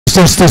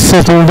Just to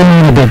settle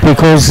down a bit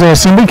because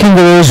some big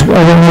Kangaroos are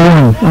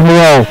on the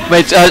roll.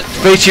 Mate,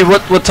 Beachy,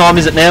 what time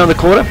is it now in the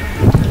quarter?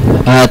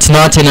 It's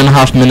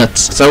 19.5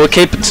 minutes. So we'll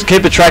keep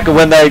a track of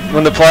when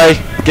the play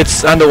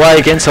gets underway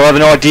again, so I have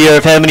an idea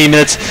of how many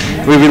minutes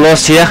we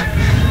lost here.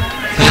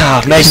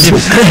 The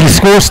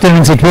score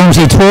stands at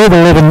Romsey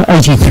 12-11,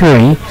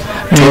 83.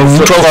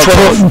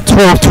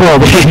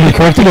 12-12, if I can be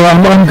corrected. I'm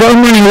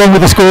running along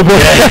with the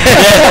scoreboard.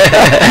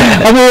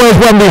 I'm always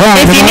one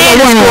behind. If you need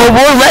the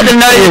scoreboard, let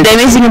them know that they're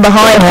missing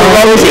behind for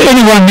Romsey.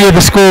 Anyone near the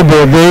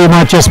scoreboard there, you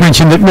might just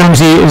mention that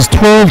Romsey is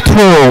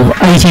 12-12,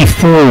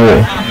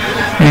 84.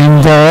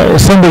 And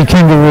Sunday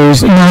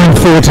Kangaroos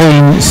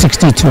 9-14,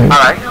 62.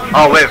 Alright.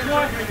 Oh, we're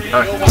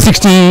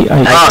 68.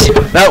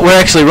 No, we're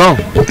actually wrong.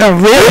 Oh,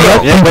 really?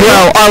 Yeah,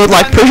 well, I would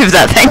like proof of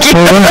that, thank you.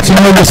 All right, so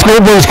the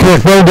scoreboard's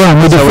correct. Well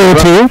done. We defer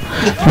to you.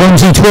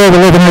 Romsey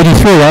 12-11,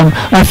 83.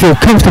 I feel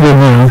comfortable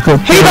now. Who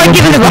have I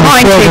given the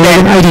behind to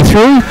then?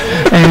 83.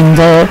 And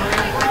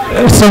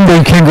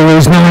Sunday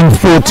Kangaroos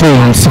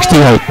 9-14,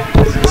 68.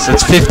 So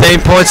it's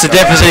 15 points the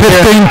deficit 15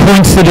 here.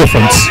 points the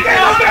difference.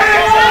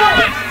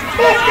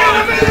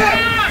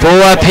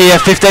 Ball up here,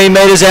 15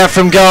 metres out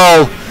from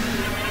goal.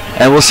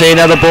 And we'll see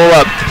another ball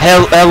up.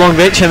 How long,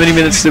 Mitch? How many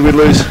minutes did we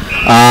lose?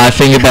 I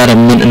think about a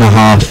minute and a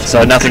half.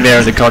 So nothing there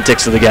in the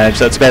context of the game.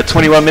 So it's about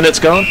 21 minutes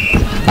gone?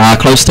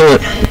 Close to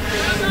it.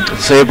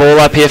 See a ball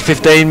up here,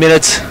 15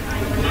 minutes.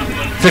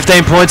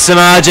 15 points to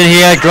margin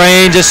here.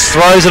 Green just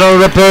throws it on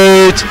the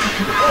boot.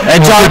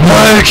 And John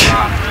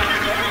Burke.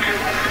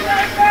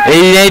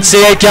 He needs to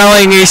get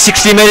going. He's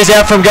 60 metres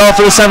out from goal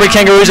for the Sunbury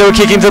Kangaroos who are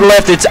kicking to the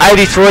left. It's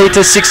 83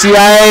 to 68.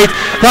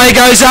 Play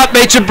goes up.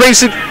 Meacham brings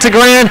it to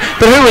ground.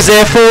 But who was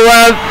there for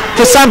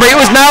Sunbury? It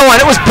was no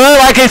one. It was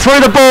Burlake who threw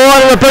the ball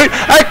onto the boot.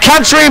 A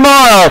country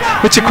mile,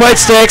 which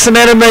equates to X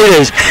amount of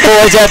metres.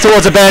 Always out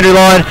towards the boundary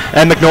line.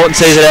 And McNaughton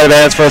sees it out of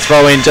bounds for a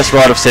throw in just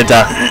right of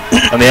centre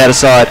on the outer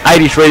side.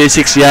 83 to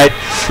 68.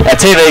 Our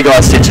TV guy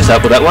stitches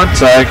up with that one.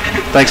 So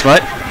thanks,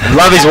 mate.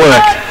 Love his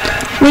work.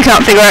 We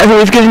can't figure out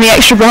who we've given the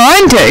extra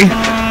behind to.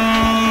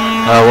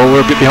 Well,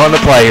 we're a bit behind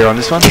the play here on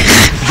this one.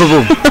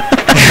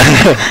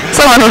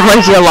 Someone will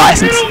lose your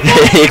licence.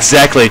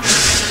 Exactly.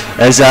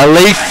 As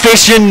Lee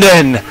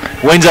Fishenden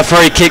wins a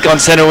free kick on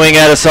centre wing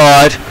out of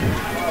side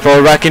for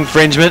a ruck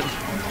infringement.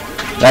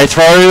 They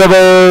throw the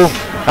ball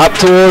up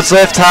towards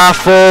left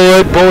half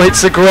forward. Ball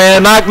hits the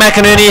ground. Mark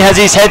McInerney has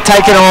his head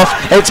taken off.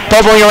 It's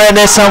bobbling around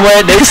there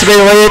somewhere. It needs to be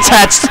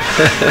reattached.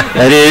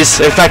 It is.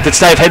 In fact, it's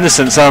Dave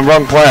Henderson, so I'm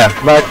wrong player.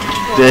 But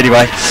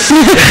anyway.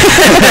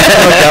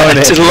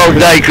 It's a long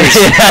day, Chris.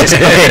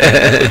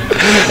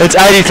 It's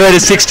 83 to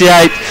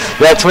 68.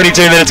 About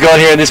 22 minutes gone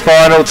here in this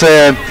final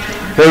term.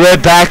 The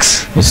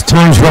Redbacks. This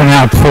time's run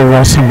out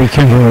for Sunbury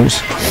Kangaroos.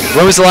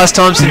 When was the last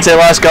time since their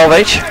last goal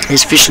each?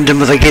 He's Fishenden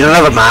with get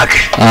another mark.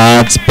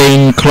 It's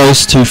been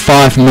close to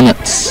 5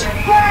 minutes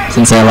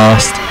since our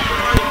last.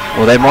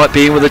 Well, they might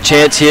be in with a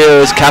chance here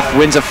as Cuff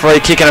wins a free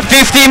kick and a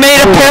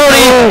 50-metre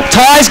penalty.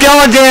 Ty's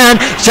going down.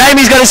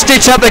 Jamie's got to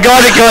stitch up the guy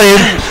that got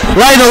him.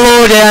 Lay the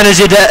law down as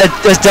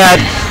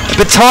Dad.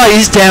 But Ty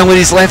is down with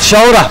his left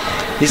shoulder.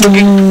 He's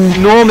looking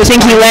enormous.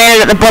 I think he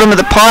landed at the bottom of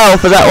the pile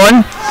for that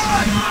one.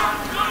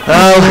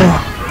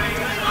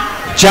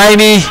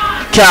 Jamie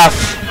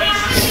Cuff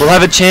will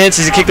have a chance.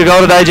 Has he kicked the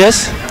goal today,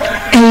 Jess?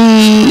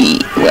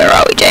 Where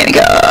are we, Jamie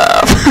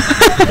Cuff?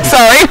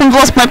 Sorry, I've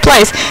lost my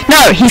place.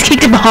 No, he's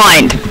kicked it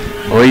behind.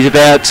 Well, he's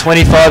about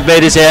 25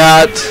 metres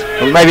out,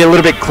 or maybe a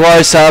little bit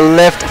closer.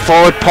 Left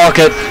forward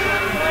pocket.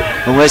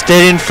 Almost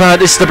dead in front.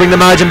 This is to bring the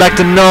margin back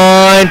to 9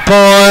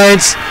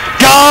 points.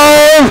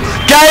 Goal!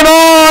 Game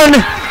on!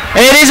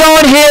 It is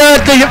on here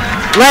at the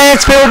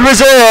Lansfield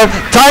Reserve.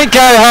 Don't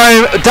go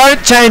home. Don't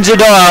change the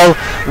dial.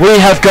 We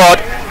have got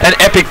an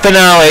epic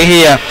finale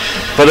here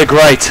for the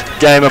great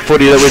game of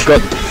footy that we've got.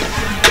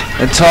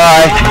 And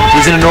Ty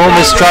is in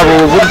enormous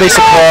trouble. Wouldn't be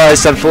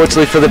surprised,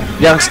 unfortunately, for the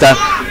youngster.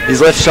 His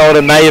left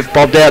shoulder may have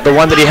bobbed out, the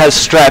one that he has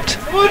strapped.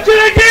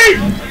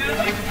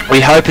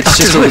 We hope it's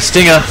just a little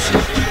stinger.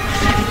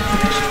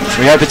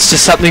 We hope it's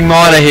just something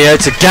minor here.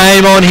 It's a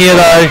game on here,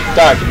 though.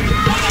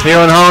 Here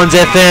on Hollands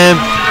FM.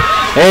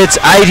 It's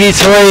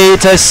 83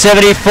 to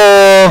 74.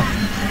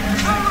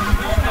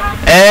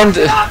 And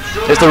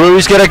if the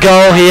Roos get a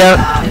goal here,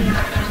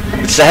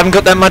 which they haven't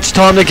got that much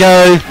time to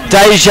go,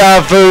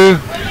 deja vu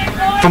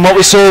from what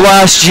we saw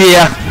last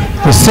year.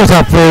 The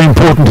setup very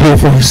important here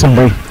for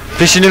Sunbury.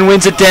 Fishenden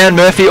wins it down.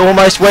 Murphy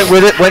almost went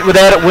with it, went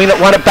without it,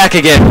 won it back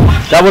again.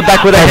 Double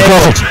back with a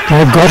head.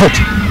 They've got it.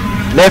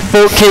 Left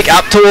foot kick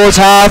up towards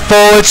half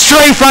forward.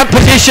 Street front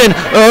position.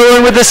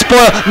 Irwin with the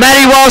spoil.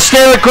 Matty Walsh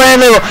there at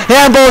ground level.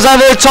 Handball's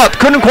over the top.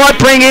 Couldn't quite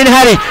bring in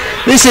Hattie.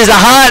 This is a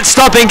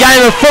heart-stopping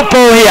game of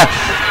football here.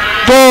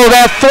 Ball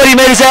about 40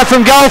 metres out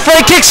from goal.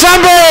 Free kick,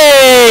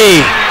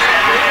 Sunbury!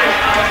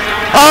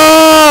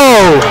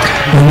 Oh!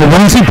 And the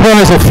Romsey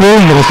players are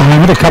feeling it at the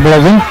moment, a couple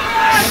of them.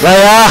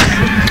 They are.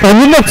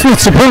 And not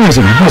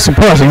surprising, not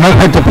surprising. They've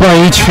had to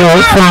play each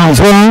finals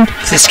round.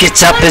 This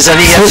gets up, there's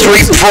only a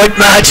 3-point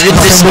margin in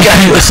this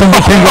game. Sunbury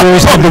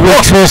Kangaroos had the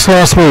week's first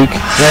last week.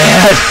 They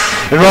had.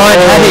 And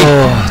Ryan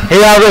Hattie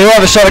he'll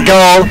have a shot at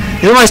goal.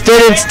 He's almost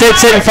dead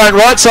set in front,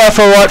 right side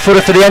for a right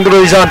footer for the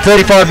Angaloo zone,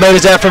 35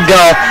 metres out from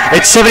goal.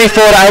 It's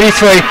 74 to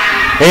 83.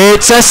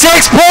 It's a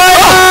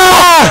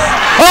 6-pointer!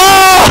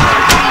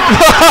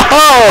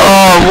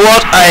 Oh,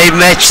 what a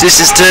match this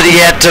is turning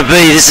out to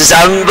be. This is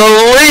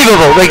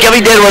unbelievable. We're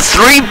coming down to a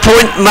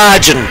 3-point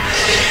margin.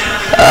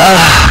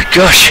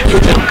 Gosh.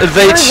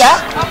 Veach,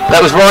 that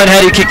was Ryan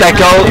Hattie kicked that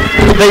goal.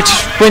 Veach,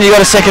 when you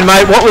got a second,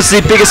 mate, what was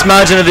the biggest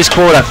margin of this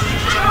quarter?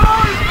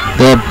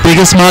 The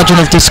biggest margin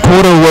of this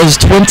quarter was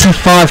 25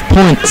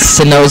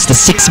 points, and that was the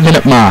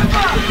 6-minute mark.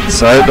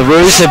 So the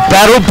Roos have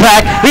battled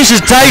back. This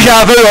is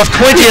deja vu of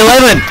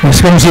 2011.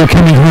 Swansea are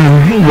coming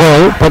home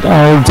well, but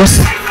I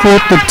just thought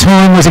the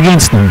time was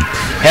against them.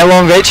 How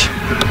long, Veach?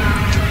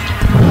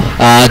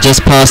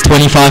 Just past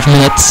 25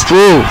 minutes.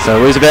 Ooh, so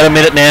it was about a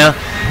minute now.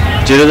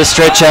 Due to the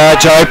stretcher,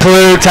 Joe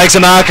Plug takes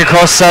a mark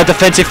across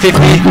defensive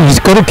 50. He's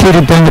got to keep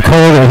it down the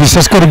corridor. He's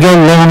just got to go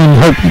long and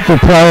hope the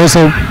players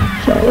are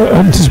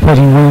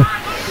anticipating well.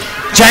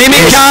 Jamie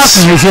Cuff!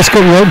 He's just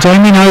got,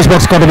 Jamie knows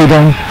what's got to be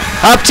done.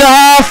 Up to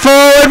half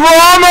forward,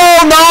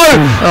 Rommel, no!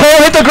 Ball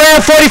hit the ground,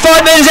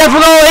 45 metres out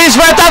from goal, he's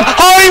wrapped up,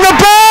 holding the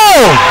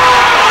ball!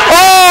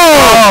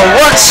 Oh,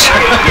 what?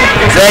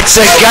 That's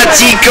a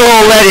gutsy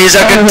call, that is,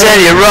 I can tell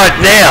you right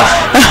now.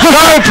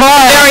 No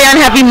player! Very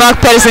unhappy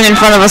Mark Pedersen in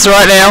front of us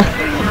right now.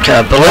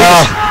 Can't believe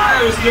it.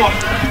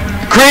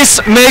 Chris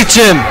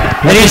Meacham,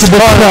 and he's It's a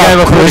bit finally proud, game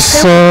of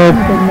Chris.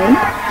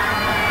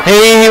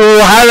 He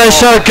will have a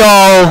shot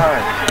goal,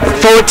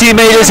 40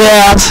 metres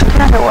out.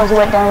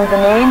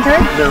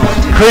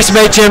 Chris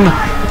Meacham,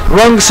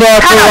 wrong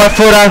side for right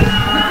footer.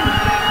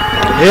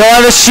 He'll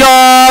have a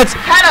shot.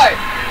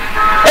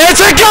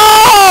 It's a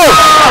goal!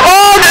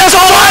 Oh, that's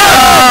all right!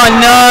 Oh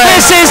no!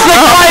 This is the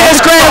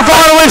greatest grand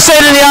final we've seen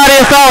in the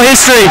RDFL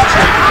history.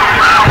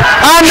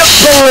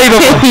 Unbelievable.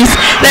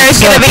 There is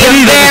going to be a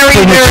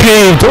very,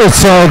 very...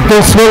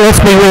 Let's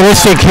be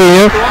realistic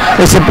here.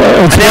 It's The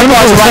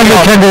umpires are running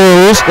off.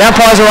 Kangaroos. The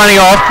umpires are running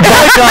off.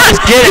 Both guys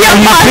get it. When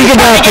you think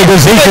about the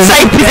decision,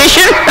 Safe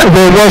position.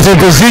 there was a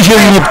decision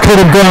that could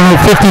have gone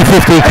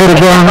 50-50, could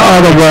have gone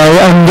either way,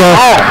 and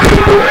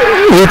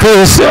it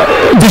was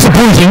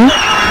disappointing.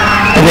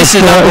 And this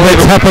is What's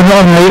unbelievable. happened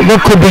on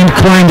what could be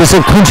claimed as a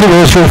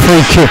controversial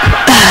free kick.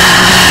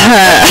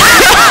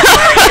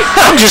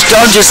 I'm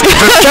just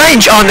for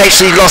change, I'm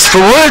actually lost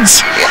for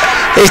words.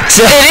 That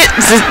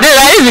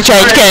is a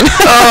change, Ken.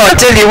 Oh, I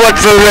tell you what,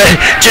 for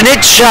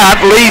Jeanette Sharp,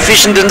 Lee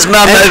Fishenden's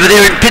mum over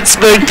there in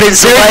Pittsburgh,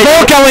 There's Pennsylvania.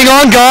 more going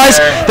on, guys.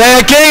 They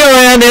are getting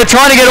around. They're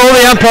trying to get all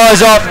the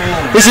umpires off.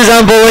 This is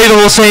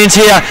unbelievable scenes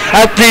here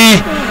at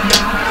the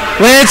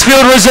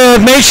Lansfield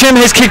Reserve. Meacham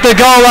has kicked the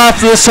goal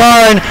after the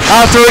siren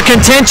after a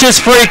contentious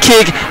free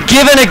kick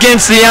given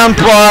against the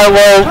umpire.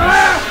 Well,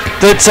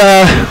 that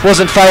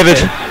wasn't favoured.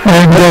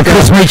 And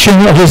Chris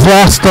Meacham, his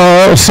last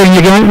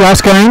senior game,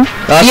 last game,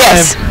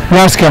 Yes.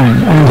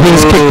 and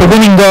he's kicked the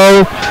winning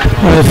goal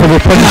for the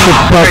premiership.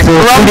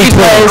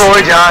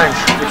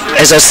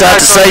 As I start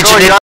to say,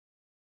 Jeanette,